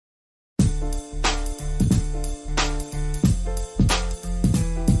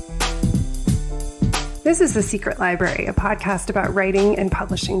This is The Secret Library, a podcast about writing and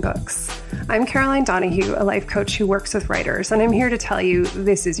publishing books. I'm Caroline Donahue, a life coach who works with writers, and I'm here to tell you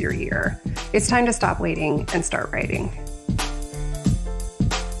this is your year. It's time to stop waiting and start writing.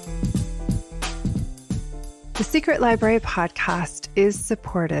 The Secret Library podcast is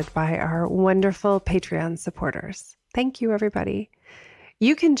supported by our wonderful Patreon supporters. Thank you, everybody.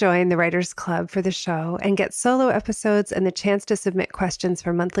 You can join the Writers Club for the show and get solo episodes and the chance to submit questions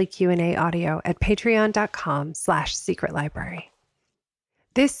for monthly Q&A audio at patreon.com/secretlibrary.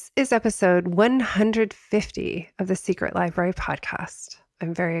 This is episode 150 of the Secret Library podcast.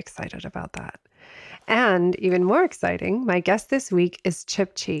 I'm very excited about that. And even more exciting, my guest this week is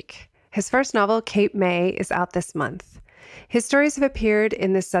Chip Cheek. His first novel, Cape May, is out this month. His stories have appeared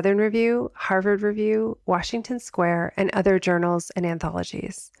in the Southern Review, Harvard Review, Washington Square, and other journals and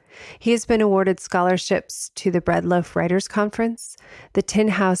anthologies. He has been awarded scholarships to the Breadloaf Writers Conference, the Tin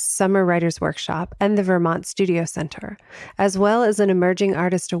House Summer Writers Workshop, and the Vermont Studio Center, as well as an Emerging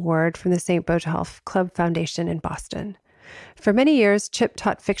Artist Award from the St. Botolph Club Foundation in Boston. For many years, Chip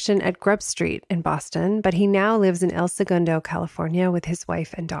taught fiction at Grub Street in Boston, but he now lives in El Segundo, California, with his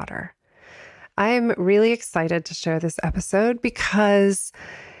wife and daughter. I am really excited to share this episode because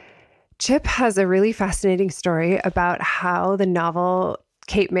Chip has a really fascinating story about how the novel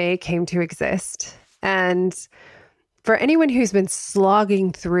Cape May came to exist. And for anyone who's been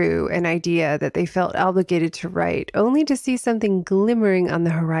slogging through an idea that they felt obligated to write, only to see something glimmering on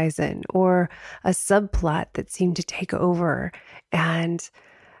the horizon or a subplot that seemed to take over and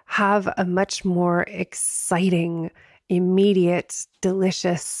have a much more exciting, immediate,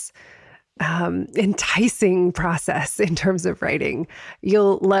 delicious, enticing process in terms of writing.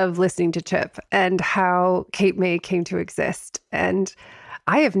 You'll love listening to Chip and how Cape May came to exist. And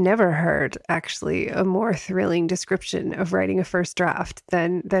I have never heard actually a more thrilling description of writing a first draft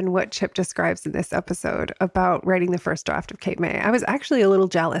than what Chip describes in this episode about writing the first draft of Cape May. I was actually a little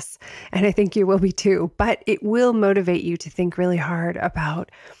jealous, and I think you will be too, but it will motivate you to think really hard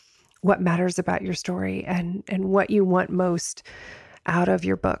about what matters about your story and what you want most out of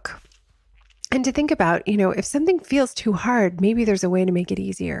your book. And to think about, if something feels too hard, maybe there's a way to make it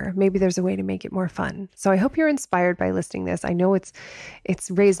easier. Maybe there's a way to make it more fun. So I hope you're inspired by listening to this. I know it's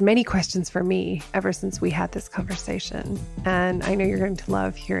raised many questions for me ever since we had this conversation. And I know you're going to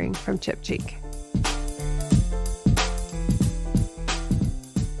love hearing from Chip Cheek.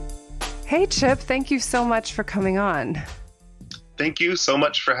 Hey, Chip, thank you so much for coming on. Thank you so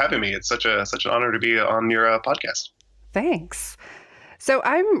much for having me. It's such an honor to be on your podcast. Thanks. So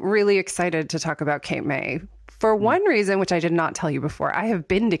I'm really excited to talk about Cape May for one reason, which I did not tell you before. I have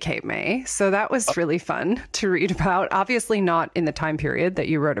been to Cape May, so that was really fun to read about. Obviously not in the time period that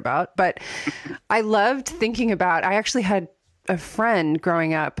you wrote about, but I loved thinking about, I actually had a friend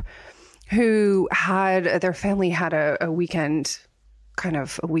growing up who their family had a weekend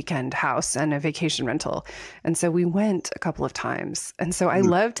house and a vacation rental. And so we went a couple of times. And so I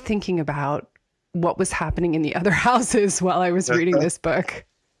loved thinking about what was happening in the other houses while I was reading this book.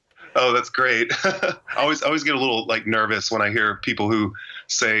 Oh, that's great. I always get a little nervous when I hear people who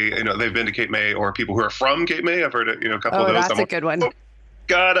say, they've been to Cape May, or people who are from Cape May. I've heard a couple of those. That's a good one. Oh,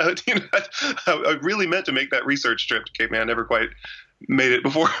 God, I really meant to make that research trip to Cape May. I never quite made it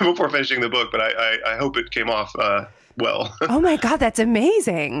before finishing the book, but I hope it came off well. Oh my God, that's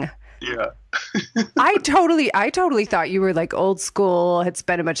amazing. Yeah. I totally thought you were old school, had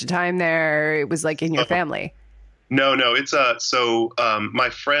spent a bunch of time there. It was in your family. No, it's my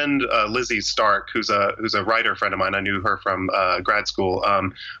friend Lizzie Stark, who's a writer friend of mine. I knew her from grad school.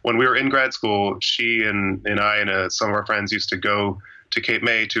 When we were in grad school, she and I and some of our friends used to go to Cape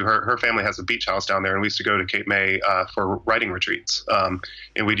May. To her family has a beach house down there, and we used to go to Cape May for writing retreats. And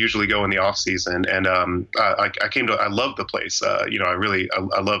we'd usually go in the off season. And I love the place. I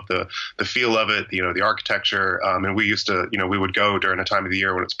love the feel of it. The architecture. And we used to, we would go during a time of the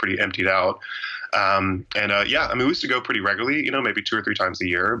year when it's pretty emptied out. We used to go pretty regularly. Maybe 2 or 3 times a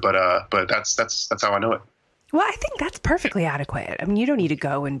year. But that's how I know it. Well, I think that's perfectly adequate. I mean, you don't need to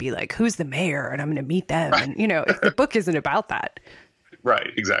go and be like, who's the mayor? And I'm going to meet them. And, if the book isn't about that.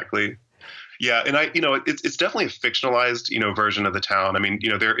 Right. Exactly. Yeah. And it's definitely a fictionalized, version of the town. I mean,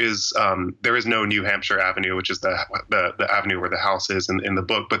 there is no New Hampshire Avenue, which is the avenue where the house is in the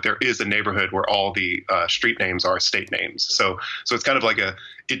book, but there is a neighborhood where all the street names are state names. So it's kind of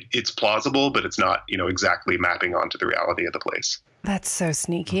it's plausible, but it's not, exactly mapping onto the reality of the place. That's so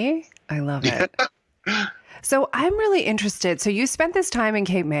sneaky. I love it. So I'm really interested. So you spent this time in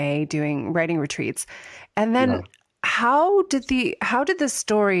Cape May doing writing retreats, and then how did the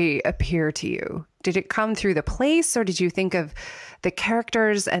story appear to you? Did it come through the place, or did you think of the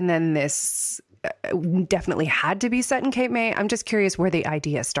characters and then this definitely had to be set in Cape May. I'm just curious where the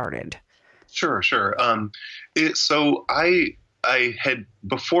idea started. Sure, sure. So I had,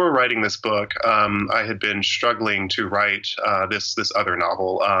 before writing this book, I had been struggling to write this other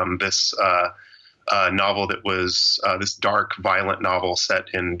novel, this novel that was this dark, violent novel set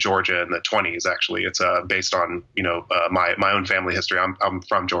in Georgia in the 1920s. Actually, it's based on my own family history. I'm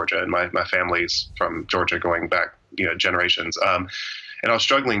from Georgia, and my family's from Georgia, going back generations. And I was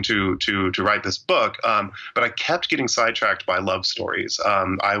struggling to write this book, but I kept getting sidetracked by love stories.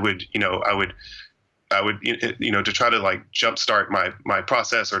 I would to try to like jumpstart my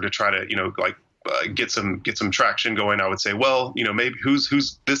process, or to try to get some traction going. I would say, well, maybe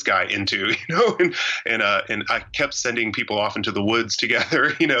who's this guy into, and I kept sending people off into the woods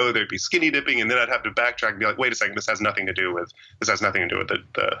together. There'd be skinny dipping, and then I'd have to backtrack and be like, wait a second, this has nothing to do with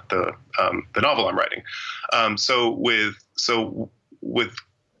the novel I'm writing. So with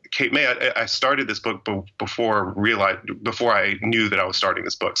Cape May, I started this book before I knew that I was starting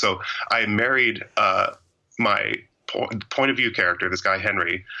this book. So I married my point of view character, this guy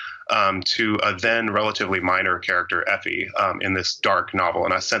Henry, to a then relatively minor character, Effie, in this dark novel,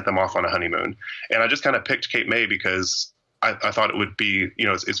 and I sent them off on a honeymoon. And I just kind of picked Cape May because I thought it would be,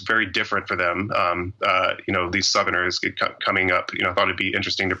 it's very different for them. These Southerners coming up, I thought it'd be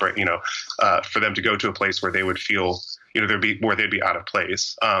interesting to bring, for them to go to a place where they would feel, they'd be out of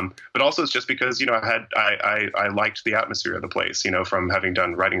place. But also it's just because, I liked the atmosphere of the place, from having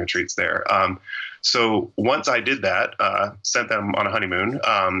done writing retreats there. So once I did that, sent them on a honeymoon,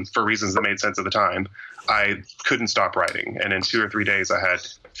 for reasons that made sense at the time, I couldn't stop writing. And in 2 or 3 days, I had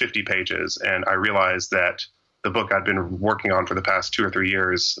 50 pages, and I realized that the book I'd been working on for the past 2 or 3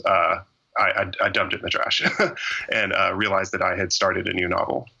 years, I dumped it in the trash and realized that I had started a new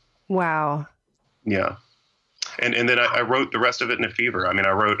novel. Wow. Yeah. And then I wrote the rest of it in a fever. I mean,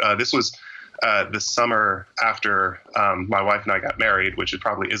 I wrote, this was the summer after my wife and I got married, which it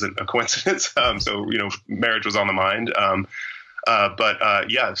probably isn't a coincidence. So, marriage was on the mind.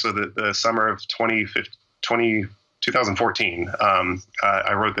 So the summer of 2014,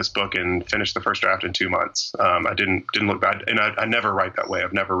 I wrote this book and finished the first draft in 2 months. I didn't look bad, and I never write that way.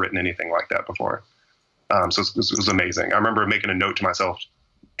 I've never written anything like that before. So it was amazing. I remember making a note to myself,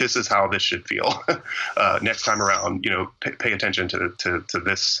 this is how this should feel. Next time around, pay attention to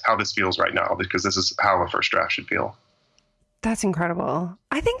this, how this feels right now, because this is how a first draft should feel. That's incredible.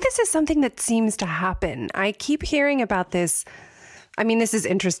 I think this is something that seems to happen. I keep hearing about this. I mean, this is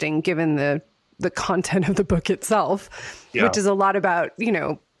interesting given the content of the book itself, which is a lot about,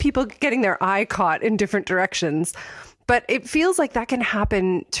 people getting their eye caught in different directions. But it feels like that can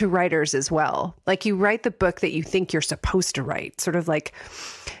happen to writers as well. Like you write the book that you think you're supposed to write, sort of like,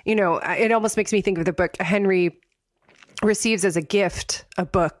 it almost makes me think of the book Henry receives as a gift, a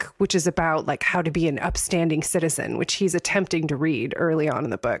book which is about like how to be an upstanding citizen, which he's attempting to read early on in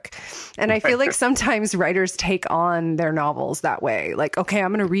the book. And I feel like sometimes writers take on their novels that way. Like, okay,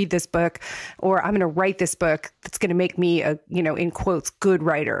 I'm going to read this book, or I'm going to write this book that's going to make me a, in quotes, good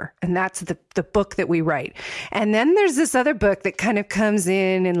writer. And that's the book that we write. And then there's this other book that kind of comes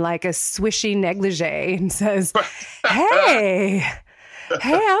in like a swishy negligee and says, hey,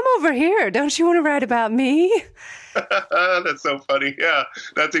 I'm over here. Don't you want to write about me? That's so funny. Yeah,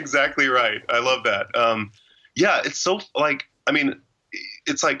 that's exactly right. I love that. It's so like, I mean,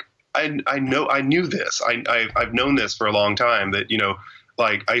 it's like, I knew this. I've known this for a long time that,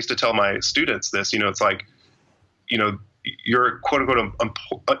 like I used to tell my students this, it's like, your quote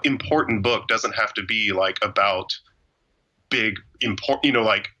unquote important book doesn't have to be like about big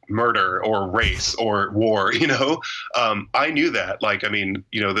like murder or race or war, I knew that. Like, I mean,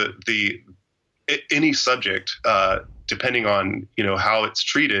 any subject, depending on, how it's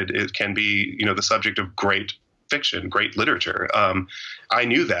treated, it can be, the subject of great fiction, great literature. I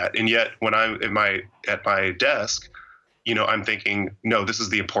knew that. And yet when I'm at my desk, I'm thinking, no, this is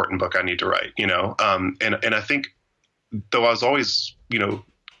the important book I need to write, and I think though I was always,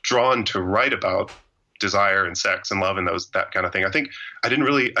 drawn to write about desire and sex and love and that kind of thing, I think I didn't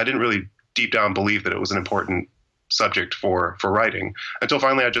really deep down believe that it was an important subject for writing until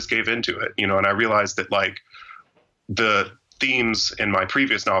finally I just gave into it, and I realized that like the themes in my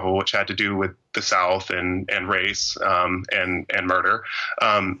previous novel, which had to do with the South and race and murder,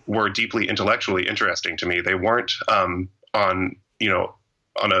 were deeply intellectually interesting to me. They weren't on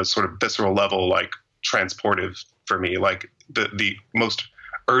a sort of visceral level, like transportive for me. Like the most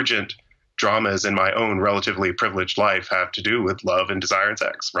urgent dramas in my own relatively privileged life have to do with love and desire and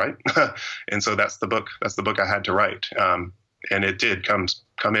sex, right? And so that's the book I had to write. And it did come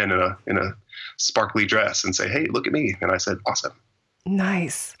in a sparkly dress and say, hey, look at me. And I said, awesome.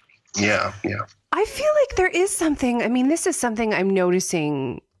 Nice. Yeah, yeah. I feel like there is something, I mean, this is something I'm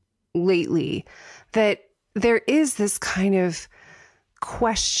noticing lately, that there is this kind of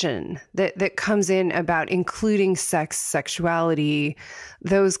question that comes in about including sex, sexuality,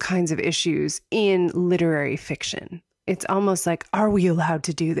 those kinds of issues in literary fiction. It's almost like, are we allowed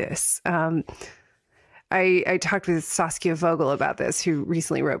to do this? I talked with Saskia Vogel about this, who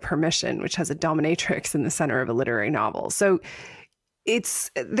recently wrote Permission, which has a dominatrix in the center of a literary novel. So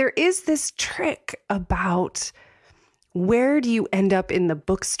there is this trick about where do you end up in the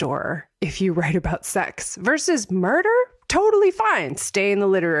bookstore if you write about sex versus murder? Totally fine. Stay in the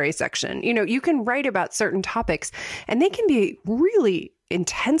literary section. You know, you can write about certain topics and they can be really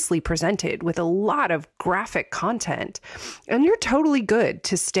intensely presented with a lot of graphic content. And you're totally good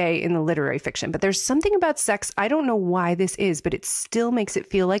to stay in the literary fiction. But there's something about sex, I don't know why this is, but it still makes it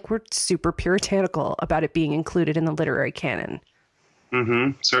feel like we're super puritanical about it being included in the literary canon.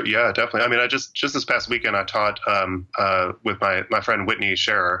 Mm-hmm. So yeah, definitely. I mean, I just this past weekend I taught with my friend Whitney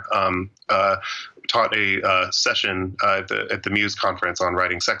Scherer, taught a session at the Muse conference on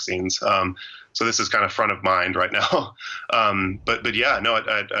writing sex scenes. So this is kind of front of mind right now. But yeah, no,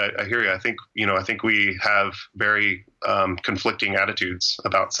 I hear you. I think we have very conflicting attitudes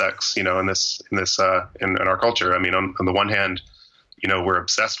about sex, in our culture. I mean, on the one hand, we're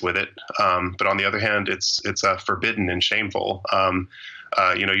obsessed with it. But on the other hand, it's forbidden and shameful.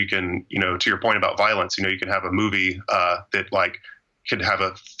 You can, to your point about violence, you can have a movie that like could have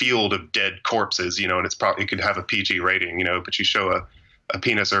a field of dead corpses, and it could have a PG rating, but you show a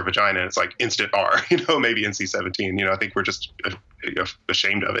penis or a vagina and it's like instant R, maybe NC-17. I think we're just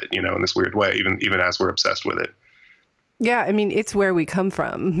ashamed of it, in this weird way, even as we're obsessed with it. Yeah. I mean, it's where we come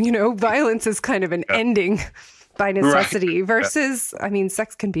from, violence is kind of an ending by necessity versus, I mean,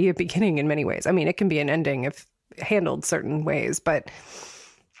 sex can be a beginning in many ways. I mean, it can be an ending if handled certain ways, but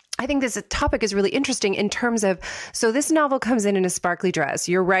I think this topic is really interesting in terms of, so this novel comes in a sparkly dress.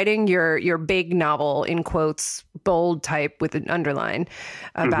 You're writing your big novel, in quotes, bold type with an underline,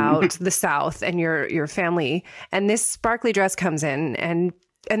 about the South and your family. And this sparkly dress comes in and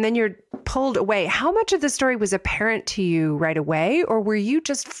then you're pulled away. How much of the story was apparent to you right away? Or were you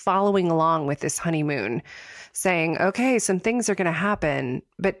just following along with this honeymoon saying, okay, some things are going to happen,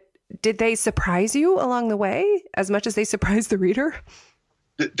 but did they surprise you along the way as much as they surprised the reader?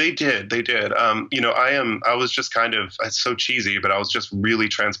 They did. I was just kind of, it's so cheesy, but I was just really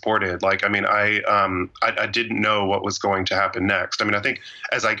transported. Like, I mean, I didn't know what was going to happen next. I mean, I think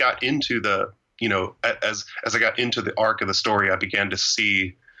as I got into as I got into the arc of the story, I began to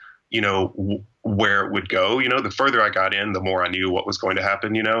see, where it would go. The further I got in, the more I knew what was going to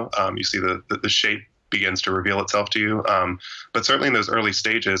happen. You see the shape begins to reveal itself to you. But certainly in those early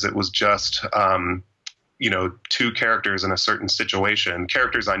stages, it was just, two characters in a certain situation,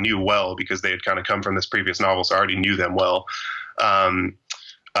 characters I knew well because they had kind of come from this previous novel. So I already knew them well,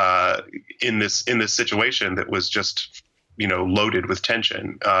 in this situation that was just, loaded with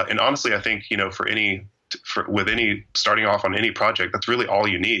tension. And honestly, I think, with any starting off on any project, that's really all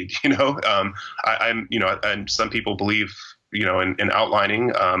you need. And some people believe, in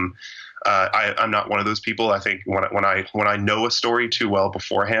outlining, I'm not one of those people. I think when I know a story too well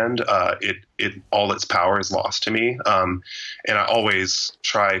beforehand, it all its power is lost to me. And I always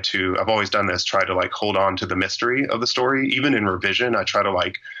I've always done this, try to like hold on to the mystery of the story. Even in revision, I try to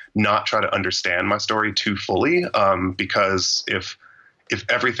like not try to understand my story too fully. Because if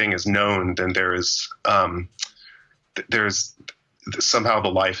everything is known, then there's somehow the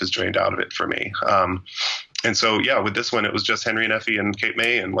life is drained out of it for me. And so, yeah, with this one, it was just Henry and Effie and Cape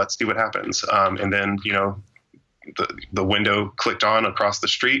May, and let's see what happens. And then, the window clicked on across the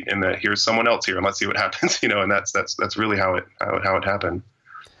street, and here's someone else here, and let's see what happens. And that's really how it happened.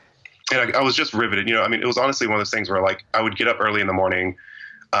 And I was just riveted. I mean, it was honestly one of those things where like I would get up early in the morning.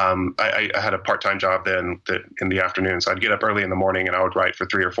 I had a part-time job then in the afternoon. So I'd get up early in the morning and I would write for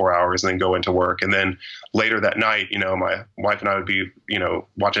 3 or 4 hours and then go into work. And then later that night, my wife and I would be,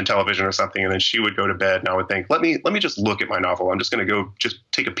 watching television or something. And then she would go to bed and I would think, let me just look at my novel. I'm just going to go just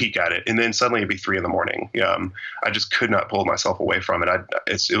take a peek at it. And then suddenly it'd be 3 a.m. I just could not pull myself away from it.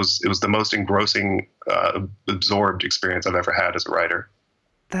 It was the most engrossing, absorbed experience I've ever had as a writer.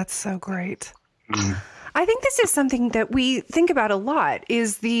 That's so great. I think this is something that we think about a lot,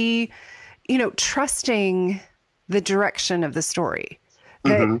 is the, trusting the direction of the story.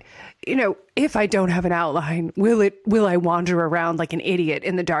 That, if I don't have an outline, will I wander around like an idiot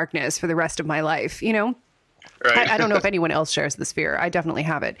in the darkness for the rest of my life? Right. I don't know if anyone else shares this fear. I definitely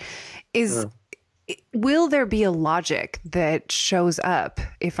have it. will there be a logic that shows up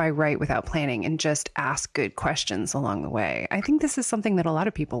if I write without planning and just ask good questions along the way? I think this is something that a lot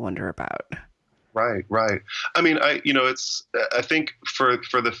of people wonder about. Right, right. I mean, I think for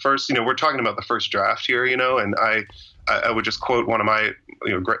the first, we're talking about the first draft here, and I would just quote one of my,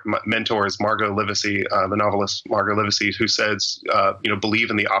 great mentors, Margot Livesey, the novelist Margot Livesey, who says, believe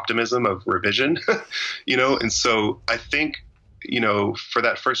in the optimism of revision, and so I think, for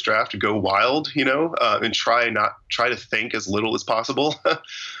that first draft, go wild, and try to think as little as possible.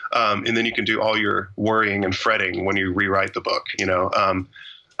 And then you can do all your worrying and fretting when you rewrite the book,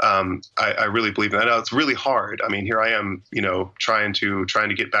 I really believe in that. Now, it's really hard. I mean, here I am, trying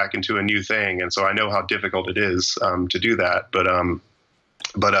to get back into a new thing, and so I know how difficult it is to do that. But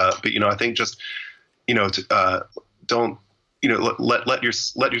I think just don't let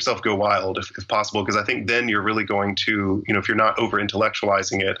yourself go wild if possible, because I think then you're really going to, if you're not over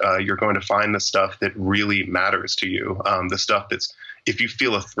intellectualizing it, you're going to find the stuff that really matters to you, the stuff that's, if you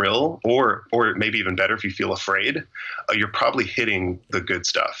feel a thrill, or maybe even better, if you feel afraid, you're probably hitting the good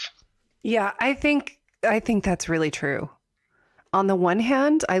stuff. Yeah, I think that's really true. On the one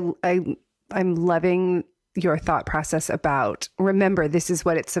hand, I'm loving your thought process about, remember, this is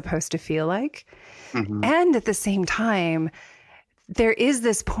what it's supposed to feel like. Mm-hmm. And at the same time, there is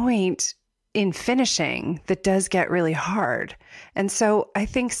this point in finishing that does get really hard. And so I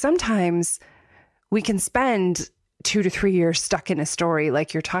think sometimes we can spend 2 to 3 years stuck in a story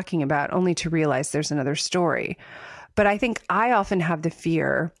like you're talking about, only to realize there's another story. But I think I often have the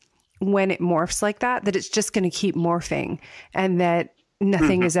fear when it morphs like that it's just going to keep morphing and that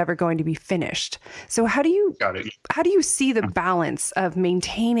nothing is ever going to be finished. So how do you see the balance of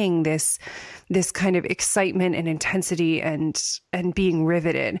maintaining this kind of excitement and intensity and being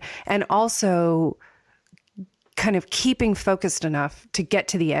riveted, and also kind of keeping focused enough to get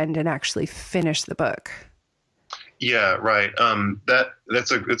to the end and actually finish the book? Yeah, right.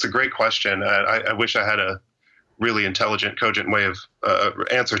 It's a great question. I wish I had a really intelligent, cogent way of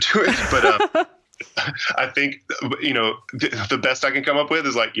answer to it, but I think the best I can come up with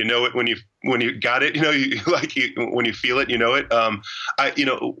is like, it when you got it, when you feel it,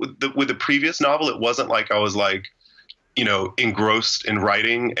 it. With the previous novel, it wasn't like I was like, engrossed in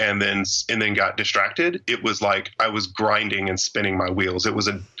writing and then got distracted. It was like I was grinding and spinning my wheels. It was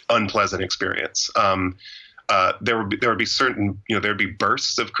an unpleasant experience. There would be certain, there'd be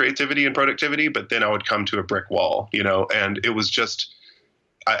bursts of creativity and productivity, but then I would come to a brick wall, and it was just,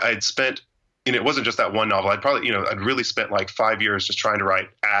 I'd spent, and it wasn't just that one novel. I'd really spent like 5 years just trying to write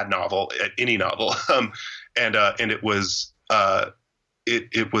any novel. And it was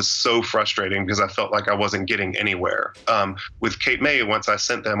so frustrating because I felt like I wasn't getting anywhere. With Cape May, once I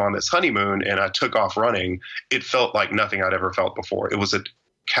sent them on this honeymoon and I took off running, it felt like nothing I'd ever felt before. It was a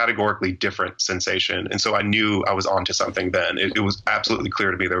categorically different sensation. And so I knew I was onto something then. It was absolutely clear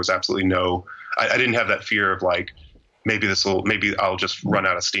to me. There was absolutely I didn't have that fear of like, maybe I'll just run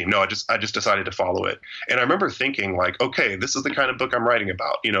out of steam. No, I just decided to follow it. And I remember thinking like, okay, this is the kind of book I'm writing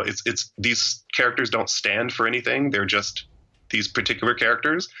about. It's these characters don't stand for anything. They're just these particular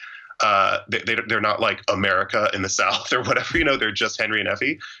characters. They're not like America in the South or whatever, they're just Henry and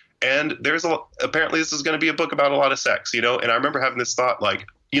Effie. And apparently this is going to be a book about a lot of sex, and I remember having this thought like,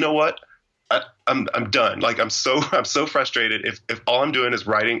 you know what? I'm done. Like, I'm so frustrated. If all I'm doing is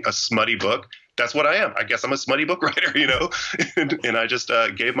writing a smutty book, that's what I am. I guess I'm a smutty book writer, and I just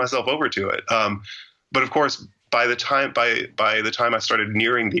gave myself over to it. But of course, by the time I started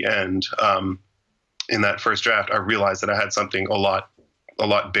nearing the end, in that first draft, I realized that I had something a lot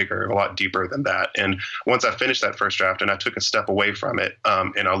bigger, a lot deeper than that. And once I finished that first draft and I took a step away from it,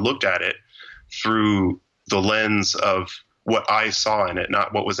 and I looked at it through the lens of what I saw in it,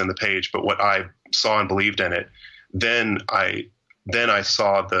 not what was in the page, but what I saw and believed in it, then I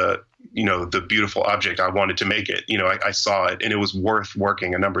saw the beautiful object I wanted to make it. I saw it, and it was worth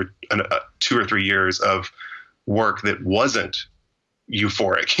working 2 or 3 years of work that wasn't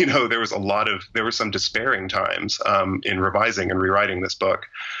euphoric. There were some despairing times in revising and rewriting this book,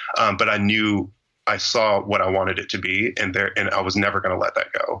 but I saw what I wanted it to be, and I was never going to let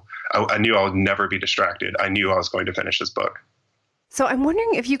that go. I knew I would never be distracted. I knew I was going to finish this book. So I'm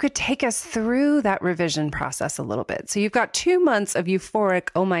wondering if you could take us through that revision process a little bit. So you've got 2 months of euphoric,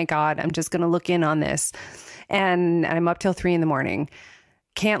 oh my God, I'm just going to look in on this. And I'm up till 3 a.m.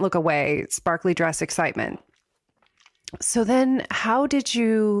 Can't look away, sparkly dress excitement. So then how did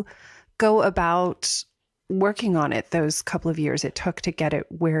you go about working on it those couple of years it took to get it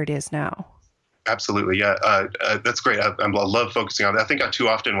where it is now? Absolutely. Yeah. That's great. I love focusing on that. I think I too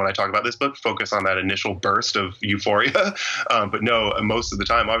often, when I talk about this book, focus on that initial burst of euphoria. But no, most of the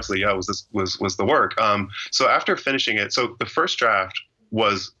time, obviously, yeah, was the work. So after finishing it, so the first draft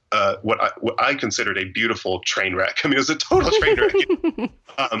was what I considered a beautiful train wreck. I mean, it was a total train wreck.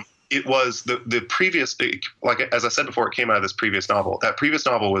 It was the previous, like as I said before, it came out of this previous novel. That previous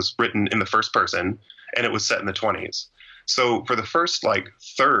novel was written in the first person, and it was set in the 20s. So for the first like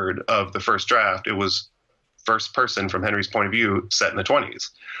third of the first draft, it was first person from Henry's point of view, set in the 20s.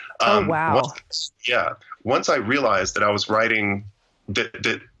 Oh, wow. Once I realized that I was writing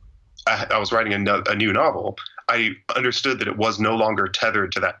I was writing a new novel, I understood that it was no longer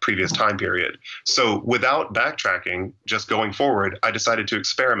tethered to that previous time period. So without backtracking, just going forward, I decided to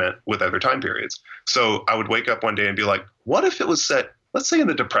experiment with other time periods. So I would wake up one day and be like, what if it was set, let's say in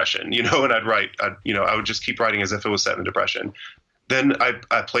the Depression, and I would just keep writing as if it was set in the Depression. Then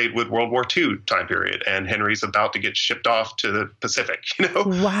I played with World War II time period, and Henry's about to get shipped off to the Pacific,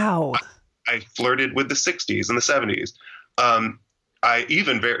 Wow. I flirted with the 60s and the 70s. I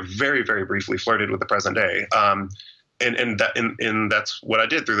even very, very, very briefly flirted with the present day. And that's what I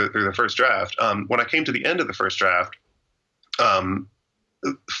did through the first draft. When I came to the end of the first draft,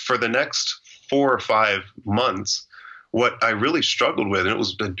 for the next 4 or 5 months, what I really struggled with, and it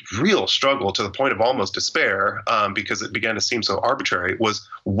was a real struggle to the point of almost despair, because it began to seem so arbitrary, was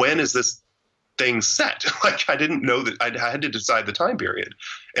when is this thing set? Like, I didn't know that I had to decide the time period,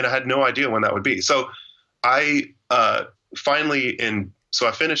 and I had no idea when that would be. So I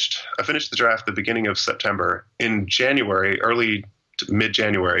I finished the draft the beginning of September. In January, early to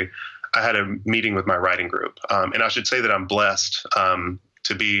mid-January, I had a meeting with my writing group. And I should say that I'm blessed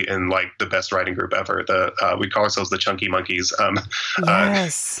to be in like the best writing group ever. We call ourselves the Chunky Monkeys.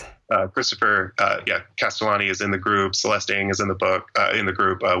 Yes. Christopher, Castellani is in the group. Celeste Ng is in the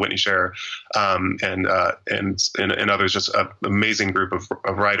group. Whitney Scher, and others. Just an amazing group of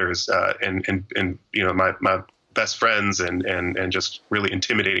writers. And my best friends and just really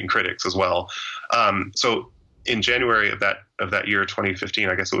intimidating critics as well. So in January of that year, 2015,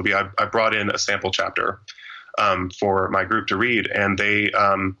 I guess it would be, I brought in a sample chapter for my group to read, and they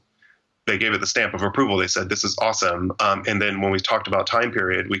gave it the stamp of approval. They said, this is awesome. And then when we talked about time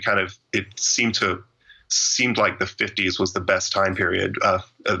period, it seemed like the 50s was the best time period.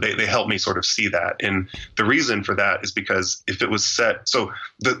 They helped me sort of see that. And the reason for that is because if it was set, so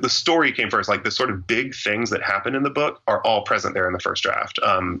the story came first, like the sort of big things that happen in the book are all present there in the first draft.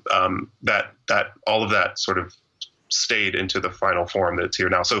 That all of that sort of stayed into the final form that it's here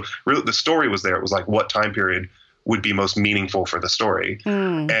now. So really the story was there. It was like, what time period would be most meaningful for the story?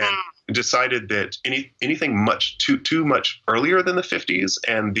 And decided that anything too much earlier than the 50s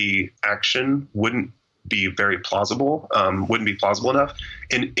and the action wouldn't be very plausible, wouldn't be plausible enough.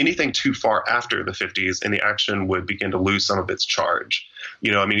 And anything too far after the 50s and the action would begin to lose some of its charge.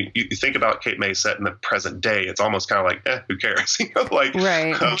 I mean, you think about Cape May set in the present day, it's almost kind of like, who cares?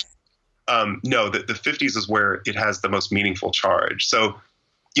 Right. No, the 50s is where it has the most meaningful charge. So,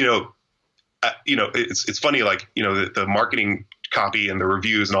 it's funny, like, the marketing copy and the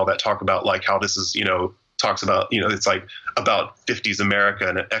reviews and all that talk about like how this is, talks about, it's like about 50s America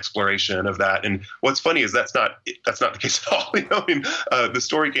and an exploration of that. And what's funny is that's not the case at all. I mean, the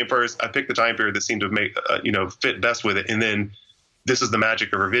story came first. I picked the time period that seemed to make, fit best with it. And then this is the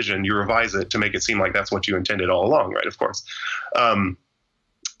magic of revision. You revise it to make it seem like that's what you intended all along. Right. Of course.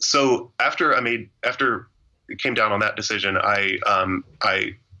 So after it came down on that decision,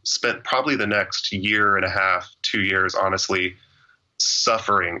 I spent probably the next year and a half, 2 years, honestly,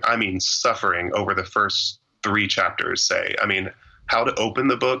 suffering over the first 3 chapters, say. I mean, how to open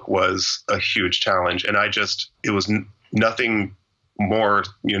the book was a huge challenge. And it was nothing more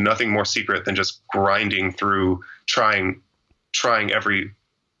secret than just grinding through, trying every,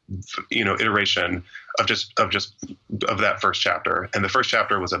 iteration of that first chapter. And the first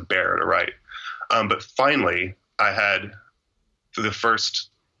chapter was a bear to write. But finally I had the first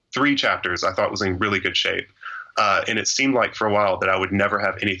 3 chapters I thought was in really good shape. And it seemed like for a while that I would never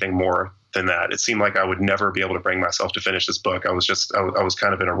have anything more than that. It seemed like I would never be able to bring myself to finish this book. I was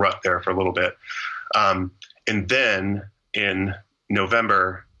kind of in a rut there for a little bit. And then in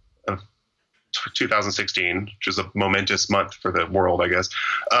November of 2016, which was a momentous month for the world, I guess.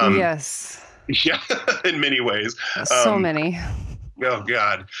 Yes. Yeah, in many ways. So many. Oh,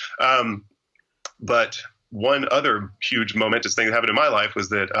 God. But one other huge momentous thing that happened in my life was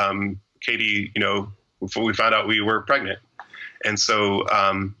that Katie, before we found out we were pregnant. And so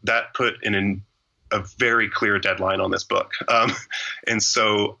that put in a very clear deadline on this book. And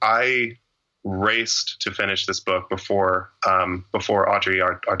so I raced to finish this book before Audrey,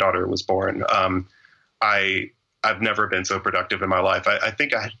 our daughter, was born. I've never been so productive in my life. I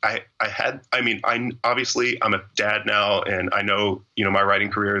think obviously I'm a dad now, and I know, my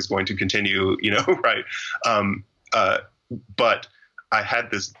writing career is going to continue, right. But I had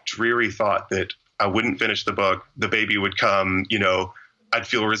this dreary thought that I wouldn't finish the book. The baby would come, I'd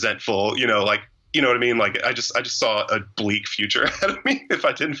feel resentful, like, you know what I mean? Like I just saw a bleak future ahead of me if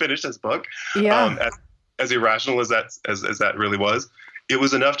I didn't finish this book. Yeah. As irrational as that really was, it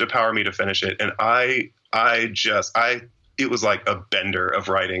was enough to power me to finish it. And it was like a bender of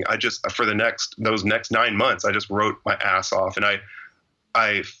writing. For those next 9 months, I just wrote my ass off. And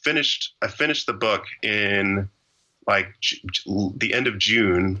I finished the book in like the end of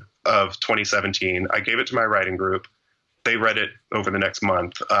June of 2017. I gave it to my writing group. They read it over the next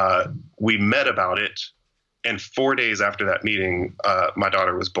month. We met about it. And 4 days after that meeting, my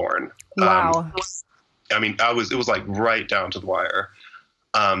daughter was born. Wow. It was like right down to the wire.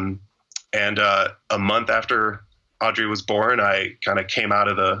 And a month after Audrey was born, I kind of came out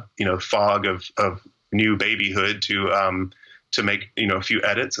of the, fog of new babyhood to make, a few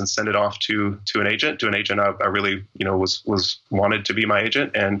edits and send it off to an agent I really, was wanted to be my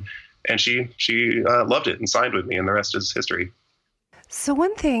agent. And she loved it and signed with me, and the rest is history. So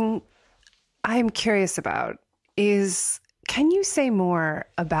one thing I'm curious about is, can you say more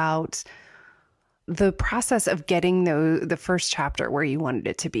about the process of getting the first chapter where you wanted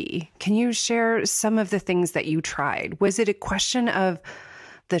it to be? Can you share some of the things that you tried? Was it a question of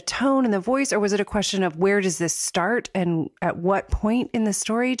the tone and the voice, or was it a question of where does this start and at what point in the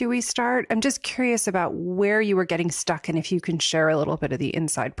story do we start? I'm just curious about where you were getting stuck, and if you can share a little bit of the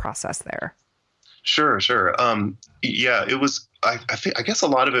inside process there. Sure. Yeah, it was, I guess a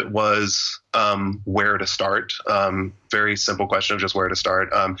lot of it was where to start. Very simple question of just where to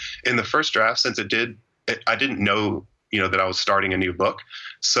start. In the first draft, since I didn't know, that I was starting a new book.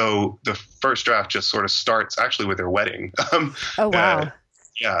 So the first draft just sort of starts actually with their wedding. Oh, wow.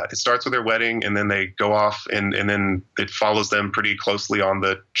 Yeah, it starts with their wedding, and then they go off, and then it follows them pretty closely on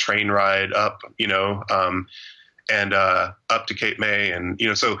the train ride up, and up to Cape May, and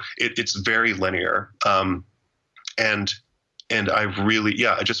so it's very linear. And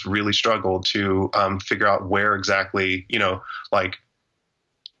I just really struggled to figure out where exactly, do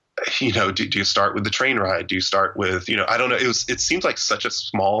you start with the train ride? Do you start with, I don't know. It seems like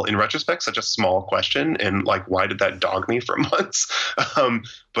in retrospect, such a small question. And like, why did that dog me for months?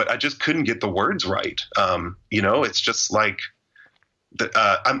 But I just couldn't get the words right. It's just like,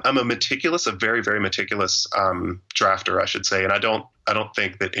 I'm a very, very meticulous drafter, I should say. And I don't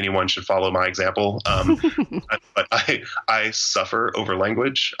think that anyone should follow my example. But I suffer over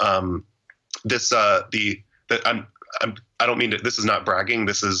language. I don't mean to, this is not bragging.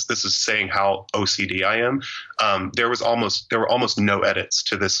 This is saying how OCD I am. There were almost no edits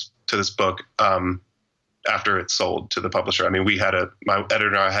to this book after it sold to the publisher. My editor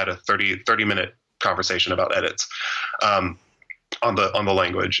and I had a 30-minute conversation about edits on the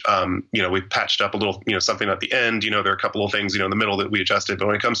language. We patched up a little, something at the end. There are a couple of things, in the middle that we adjusted. But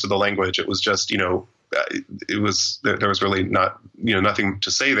when it comes to the language, it was just, there was really not, nothing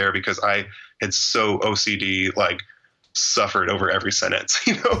to say there, because I had so OCD, like, suffered over every sentence,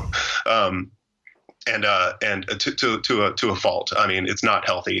 and to a fault. It's not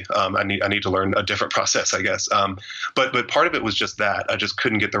healthy. I need to learn a different process, I guess. But part of it was just that I just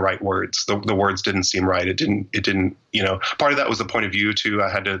couldn't get the right words. The words didn't seem right. It didn't, part of that was the point of view too. I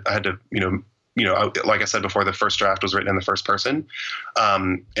had to, like I said before, the first draft was written in the first person.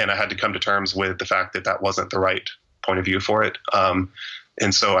 And I had to come to terms with the fact that wasn't the right point of view for it.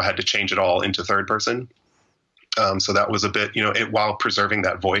 And so I had to change it all into third person. So that was a bit, while preserving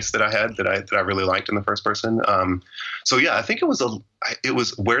that voice that I had, that I really liked in the first person. So yeah, I think it was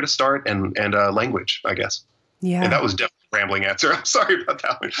where to start and language, I guess. Yeah. And that was definitely a rambling answer. I'm sorry about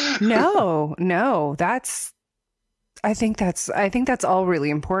that one. No, I think that's all really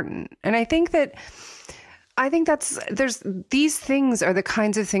important. And I think these things are the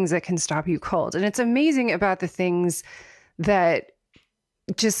kinds of things that can stop you cold. And it's amazing about the things that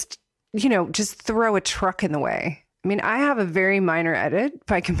just throw a truck in the way. I have a very minor edit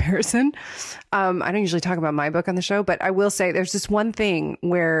by comparison. I don't usually talk about my book on the show, but I will say there's this one thing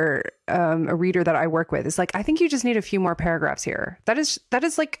where a reader that I work with is like, I think you just need a few more paragraphs here. That is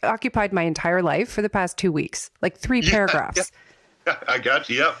like occupied my entire life for the past 2 weeks, like 3 paragraphs. Yeah. I got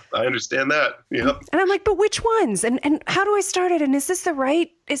you. Yep. I understand that. Yep. And I'm like, but which ones? And how do I start it? And is this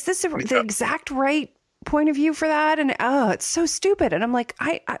the exact right point of view for that? And it's so stupid. And I'm like,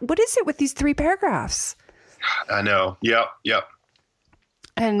 what is it with these 3 paragraphs? I know. Yep.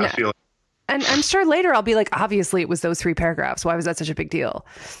 And I feel And I'm sure later I'll be like, obviously it was those 3 paragraphs. Why was that such a big deal?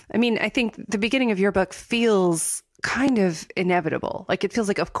 I mean, I think the beginning of your book feels kind of inevitable. Like it feels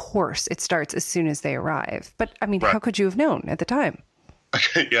like, of course, it starts as soon as they arrive. But I mean, Right. how could you have known at the time?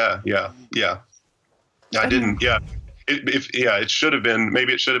 Yeah. I didn't. Yeah. It should have been.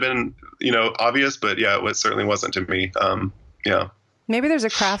 Maybe it should have been, obvious. But yeah, it certainly wasn't to me. Yeah. Maybe there's a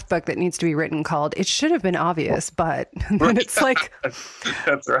craft book that needs to be written called "It Should Have Been Obvious," but then it's like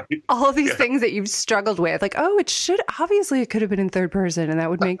That's right. all of these things that you've struggled with. Like, oh, it could have been in third person, and that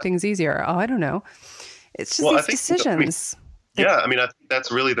would make things easier. Oh, I don't know. It's just these decisions. I think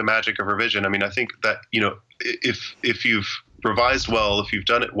that's really the magic of revision. I mean, I think that, if you've revised well, if you've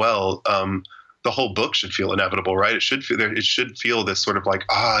done it well, the whole book should feel inevitable, right? It should feel this sort of like,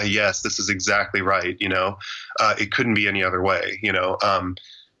 yes, this is exactly right. It couldn't be any other way.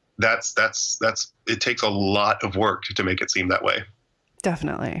 That's it takes a lot of work to make it seem that way.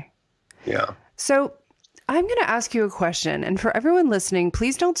 Definitely. Yeah. So I'm going to ask you a question. And for everyone listening,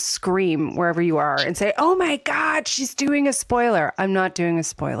 please don't scream wherever you are and say, oh my God, she's doing a spoiler. I'm not doing a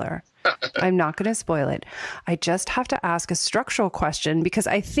spoiler. I'm not going to spoil it. I just have to ask a structural question because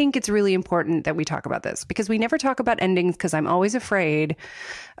I think it's really important that we talk about this because we never talk about endings because I'm always afraid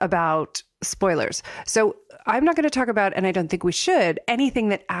about spoilers. So I'm not going to talk about, and I don't think we should, anything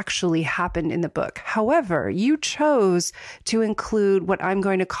that actually happened in the book. However, you chose to include what I'm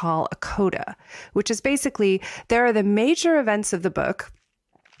going to call a coda, which is basically there are the major events of the book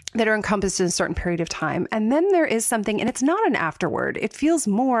that are encompassed in a certain period of time. And then there is something, and it's not an afterword. It feels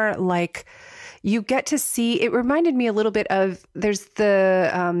more like you get to see, it reminded me a little bit of, there's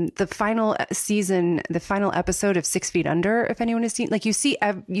the final season, the final episode of 6 Feet Under, if anyone has seen, like you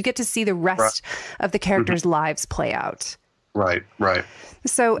get to see the rest of the characters' lives play out. Right.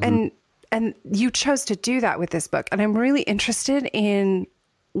 So, and you chose to do that with this book. And I'm really interested in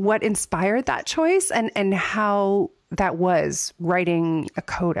what inspired that choice and how that was writing a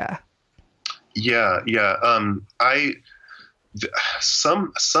coda. Yeah.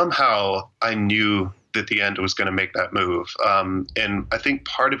 Somehow I knew that the end was going to make that move. And I think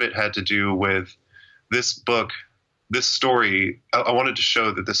part of it had to do with this book, this story. I wanted to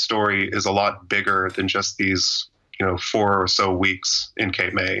show that this story is a lot bigger than just these, 4 or so weeks in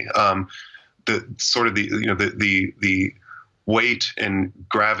Cape May. The sort of the weight and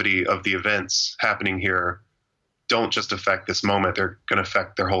gravity of the events happening here don't just affect this moment; they're going to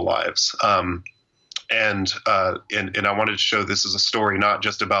affect their whole lives. And I wanted to show this is a story not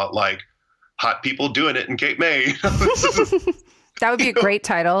just about like hot people doing it in Cape May. That would be a great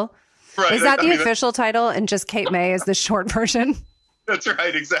title. Right. Is that the official title, and just Cape May is the short version? That's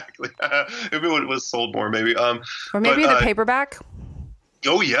right, exactly. If it was sold more, maybe. Or maybe the paperback.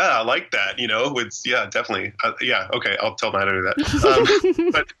 Oh yeah, I like that. It's definitely. Okay, I'll tell my editor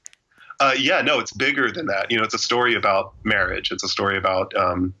that. But. No, it's bigger than that. It's a story about marriage. It's a story about,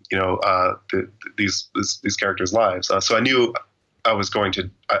 these characters' lives. So I knew I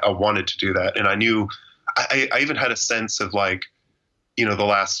wanted to do that. And I knew, I even had a sense of like, the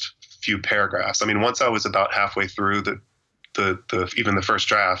last few paragraphs. I mean, once I was about halfway through even the first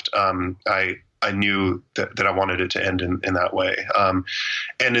draft, I knew that I wanted it to end in that way.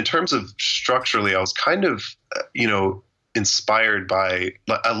 And in terms of structurally, I was kind of, inspired by,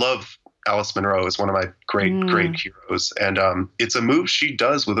 I love Alice Munro is one of my great heroes. And it's a move she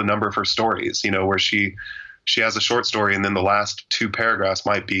does with a number of her stories, where she has a short story and then the last 2 paragraphs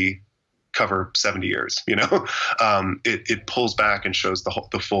might cover 70 years, it pulls back and shows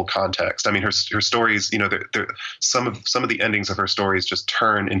the full context. I mean, her stories, some of the endings of her stories just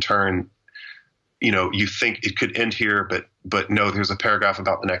turn. You think it could end here, but no, there's a paragraph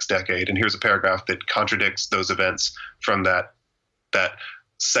about the next decade. And here's a paragraph that contradicts those events from that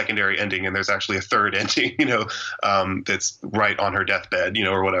secondary ending, and there's actually a third ending, that's right on her deathbed,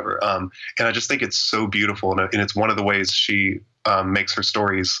 or whatever. And I just think it's so beautiful, and it's one of the ways she makes her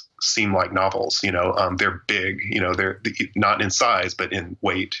stories seem like novels. They're big, they're not in size but in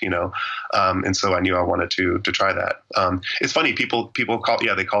weight, and so I knew I wanted to try that. It's funny, people call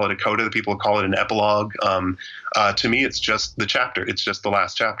it a coda. People call it an epilogue. To me, it's just the chapter. It's just the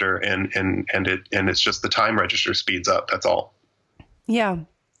last chapter, and it's just the time register speeds up. That's all. Yeah.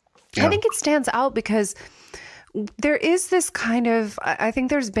 I think it stands out because there is this kind of, I think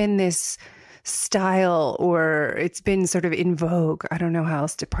there's been this style, or it's been sort of in vogue, I don't know how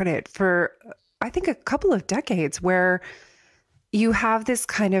else to put it, for I think a couple of decades, where you have this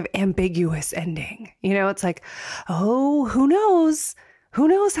kind of ambiguous ending. It's like, oh, who knows? Who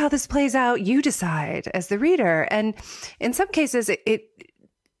knows how this plays out? You decide as the reader. And in some cases,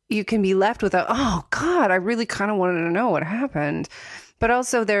 you can be left with oh God, I really kind of wanted to know what happened. But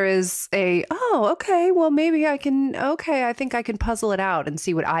also there is oh, okay, well, maybe I think I can puzzle it out and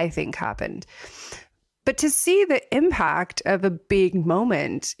see what I think happened. But to see the impact of a big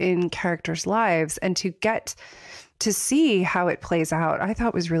moment in characters' lives and to get to see how it plays out, I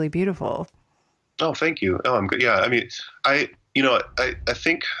thought was really beautiful. Oh, thank you. Oh, I'm good. Yeah, I mean, I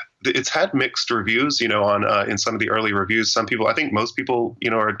think it's had mixed reviews. On in some of the early reviews, some people, I think most people,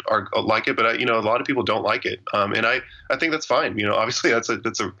 are like it, but a lot of people don't like it. And I think that's fine. Obviously it's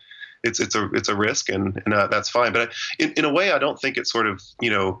a risk, and that's fine. But in a way, I don't think it's sort of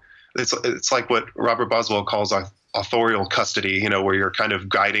it's like what Robert Boswell calls authorial custody. Where you're kind of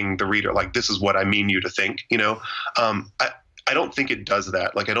guiding the reader, like, this is what I mean you to think. I don't think it does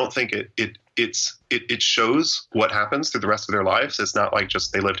that. Like, I don't think it shows what happens through the rest of their lives. It's not like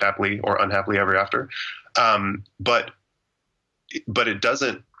just they lived happily or unhappily ever after. But it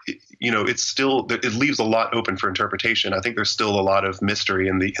doesn't, it's still, it leaves a lot open for interpretation. I think there's still a lot of mystery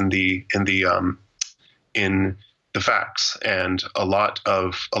in the facts, and I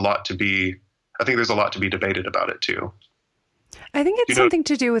think there's a lot to be debated about it too. I think it's something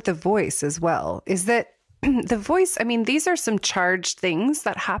to do with the voice as well. Is that the voice, I mean, these are some charged things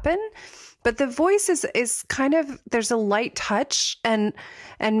that happen, but the voice is kind of, there's a light touch, and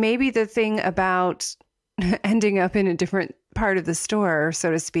maybe the thing about ending up in a different part of the store,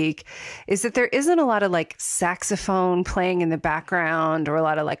 so to speak, is that there isn't a lot of like saxophone playing in the background, or a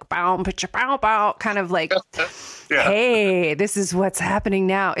lot of like bow, bow, bow, kind of like, yeah. Hey, this is what's happening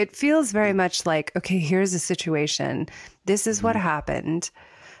now. It feels very much like, okay, here's a situation. This is what happened.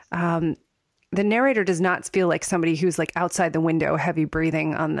 The narrator does not feel like somebody who's like outside the window, heavy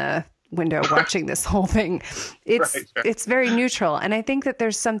breathing on the window, watching this whole thing. It's very neutral. And I think that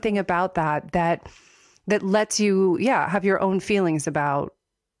there's something about that lets you, have your own feelings about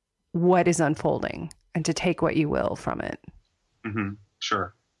what is unfolding and to take what you will from it. Mm-hmm.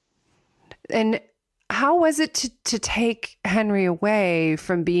 Sure. And how was it to take Henry away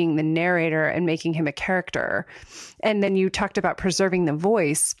from being the narrator and making him a character? And then you talked about preserving the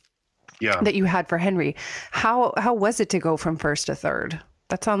voice that you had for Henry. How was it to go from first to third?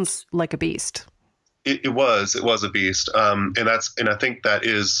 That sounds like a beast. It was a beast. And I think that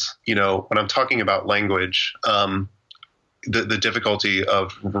is, when I'm talking about language, the difficulty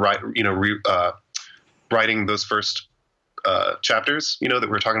of writing those first chapters, that we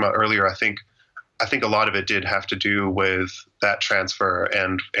were talking about earlier. I think a lot of it did have to do with that transfer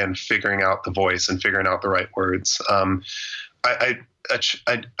and figuring out the voice and figuring out the right words. I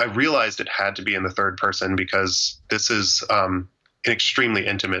realized it had to be in the third person because this is an extremely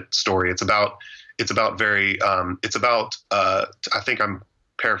intimate story. It's about I think I'm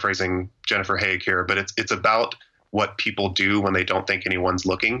paraphrasing Jennifer Haig here, but it's about what people do when they don't think anyone's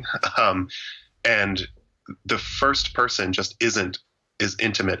looking. And the first person just isn't as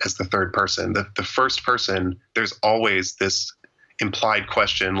intimate as the third person. The first person, there's always this implied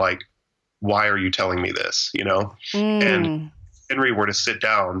question like, why are you telling me this? And Henry were to sit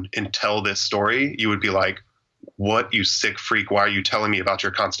down and tell this story, you would be like, what, you sick freak? Why are you telling me about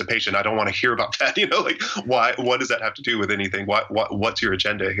your constipation? I don't want to hear about that. Like, why? What does that have to do with anything? What's your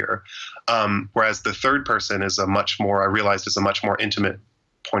agenda here? Whereas the third person is I realized is a much more intimate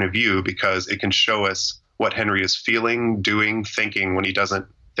point of view because it can show us what Henry is feeling, doing, thinking when he doesn't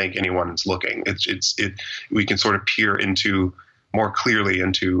think anyone is looking. We can sort of peer more clearly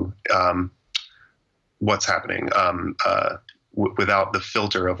into what's happening without the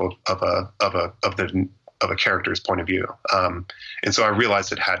filter of a character's point of view. And so I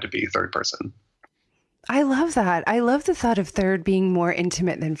realized it had to be third person. I love that. I love the thought of third being more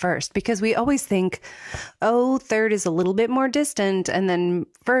intimate than first, because we always think, oh, third is a little bit more distant, and then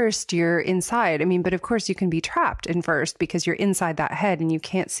first you're inside. I mean, but of course you can be trapped in first because you're inside that head and you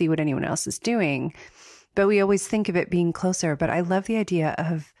can't see what anyone else is doing. But we always think of it being closer. But I love the idea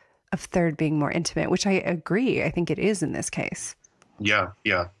of third being more intimate, which I agree. I think it is in this case. Yeah.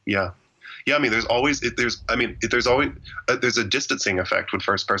 I mean, there's a distancing effect with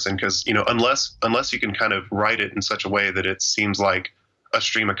first person because, unless you can kind of write it in such a way that it seems like a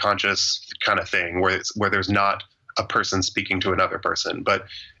stream of conscious kind of thing where there's not a person speaking to another person. But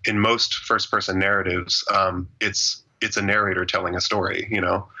in most first person narratives, it's a narrator telling a story,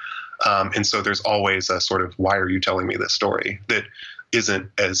 and so there's always a sort of, why are you telling me this story? That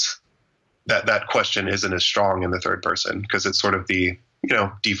isn't as that question isn't as strong in the third person because it's sort of the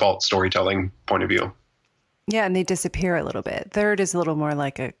default storytelling point of view. Yeah, and they disappear a little bit. Third is a little more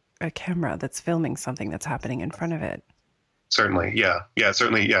like a camera that's filming something that's happening in front of it. Certainly, yeah,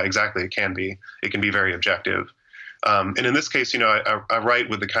 certainly, yeah, exactly. It can be very objective. And in this case, I write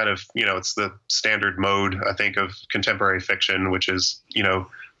with the kind of, it's the standard mode, I think, of contemporary fiction, which is,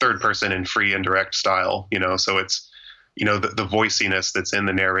 third person and free and direct style, so it's, the voiciness that's in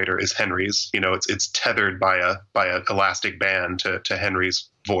the narrator is Henry's. It's tethered by a elastic band to Henry's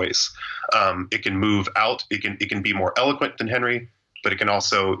voice. It can move out. It can be more eloquent than Henry, but it can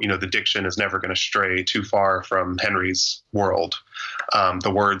also, the diction is never going to stray too far from Henry's world.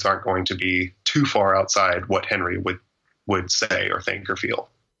 The words aren't going to be too far outside what Henry would say or think or feel.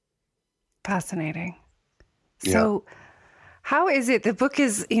 Fascinating. So how is it? The book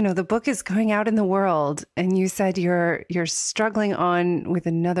is going out in the world, and you said you're struggling on with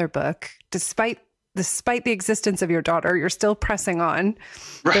another book, despite the existence of your daughter. You're still pressing on.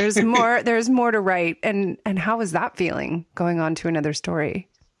 Right. There's more to write. And how is that feeling, going on to another story?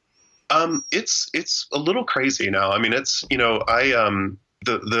 It's a little crazy now. I mean, it's, my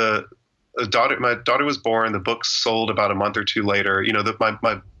daughter was born, the book sold about a month or two later.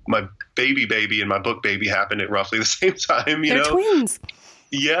 My baby and my book baby happened at roughly the same time. They're twins.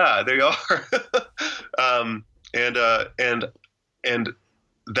 Yeah, they are. And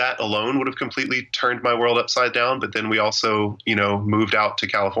that alone would have completely turned my world upside down. But then we also, moved out to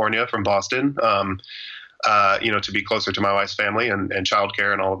California from Boston, to be closer to my wife's family and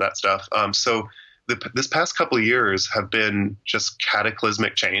childcare and all of that stuff. So this past couple of years have been just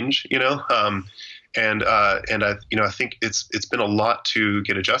cataclysmic change, and I think it's been a lot to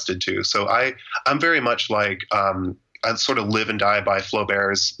get adjusted to. So I'm very much like, I sort of live and die by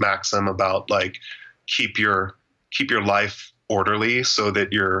Flaubert's maxim about like, keep your life orderly so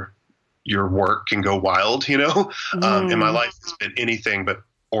that your work can go wild, and my life has been anything but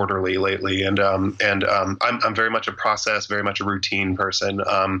orderly lately. And I'm very much a process, very much a routine person.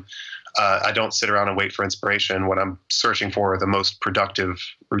 I don't sit around and wait for inspiration when I'm searching for the most productive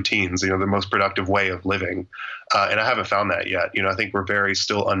routines, the most productive way of living. And I haven't found that yet. I think we're very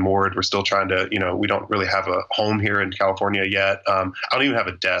still unmoored. We're still trying to, we don't really have a home here in California yet. I don't even have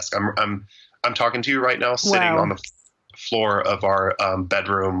a desk. I'm talking to you right now, sitting on the floor of our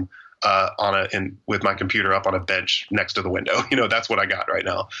bedroom, with my computer up on a bench next to the window. That's what I got right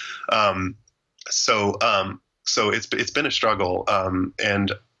now. So it's been a struggle.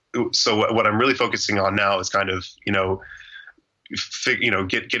 And so what I'm really focusing on now is kind of,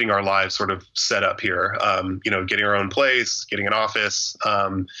 getting our lives sort of set up here, getting our own place, getting an office,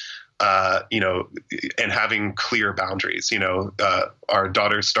 and having clear boundaries. Our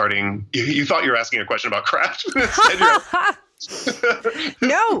daughter's starting. You thought you were asking a question about craft.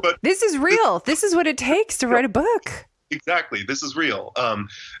 No, but this is real. This is what it takes to write a book. Exactly. This is real. I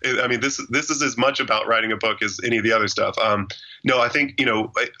mean, this is as much about writing a book as any of the other stuff. No, I think,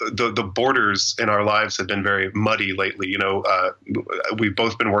 the borders in our lives have been very muddy lately. We've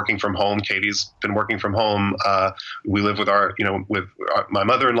both been working from home. Katie's been working from home. We live with my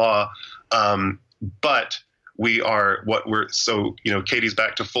mother-in-law. But Katie's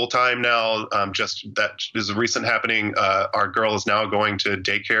back to full time now. Just that is a recent happening. Our girl is now going to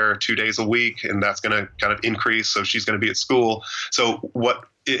daycare 2 days a week, and that's going to kind of increase. So she's going to be at school.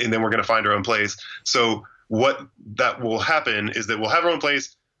 And then we're going to find our own place. So what that will happen is that we'll have our own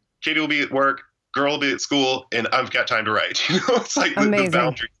place. Katie will be at work, girl will be at school, and I've got time to write. It's like the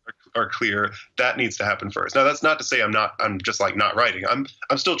boundaries are clear. That needs to happen first. Now, that's not to say I'm just like not writing. I'm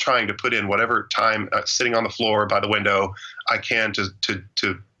still trying to put in whatever time sitting on the floor by the window I can to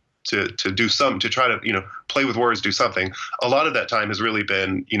do some, to try to, play with words, do something. A lot of that time has really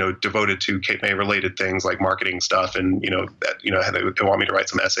been, devoted to Cape May related things like marketing stuff. And, they want me to write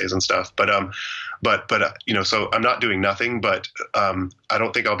some essays and stuff, but so I'm not doing nothing, but I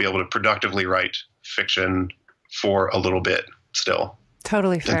don't think I'll be able to productively write fiction for a little bit still.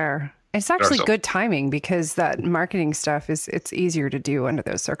 Totally fair. It's actually good timing because that marketing stuff it's easier to do under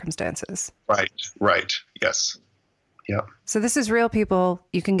those circumstances. Right. Yes. Yeah. So this is real, people.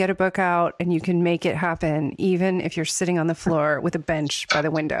 You can get a book out and you can make it happen, even if you're sitting on the floor with a bench by the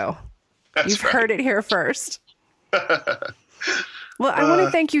window. You've heard it here first. Well, I want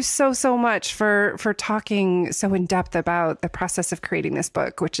to thank you so much for talking so in depth about the process of creating this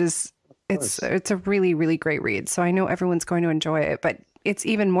book, which is it's a really, really great read. So I know everyone's going to enjoy it, but it's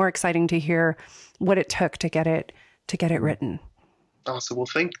even more exciting to hear what it took to get it written. Awesome. Well,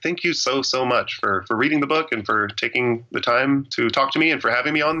 thank you so much for reading the book and for taking the time to talk to me and for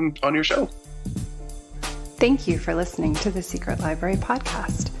having me on your show. Thank you for listening to the Secret Library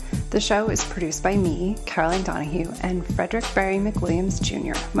podcast. The show is produced by me, Caroline Donahue, and Frederick Barry McWilliams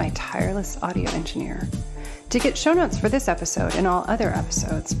Jr., my tireless audio engineer. To get show notes for this episode and all other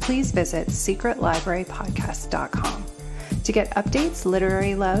episodes, please visit secretlibrarypodcast.com. To get updates,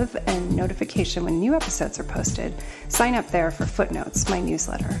 literary love, and notification when new episodes are posted, sign up there for Footnotes, my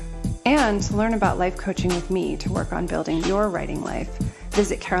newsletter. And to learn about life coaching with me to work on building your writing life,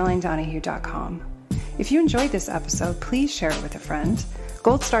 visit CarolineDonahue.com. If you enjoyed this episode, please share it with a friend.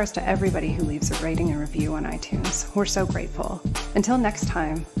 Gold stars to everybody who leaves a rating and review on iTunes. We're so grateful. Until next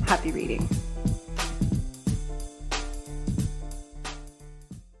time, happy reading.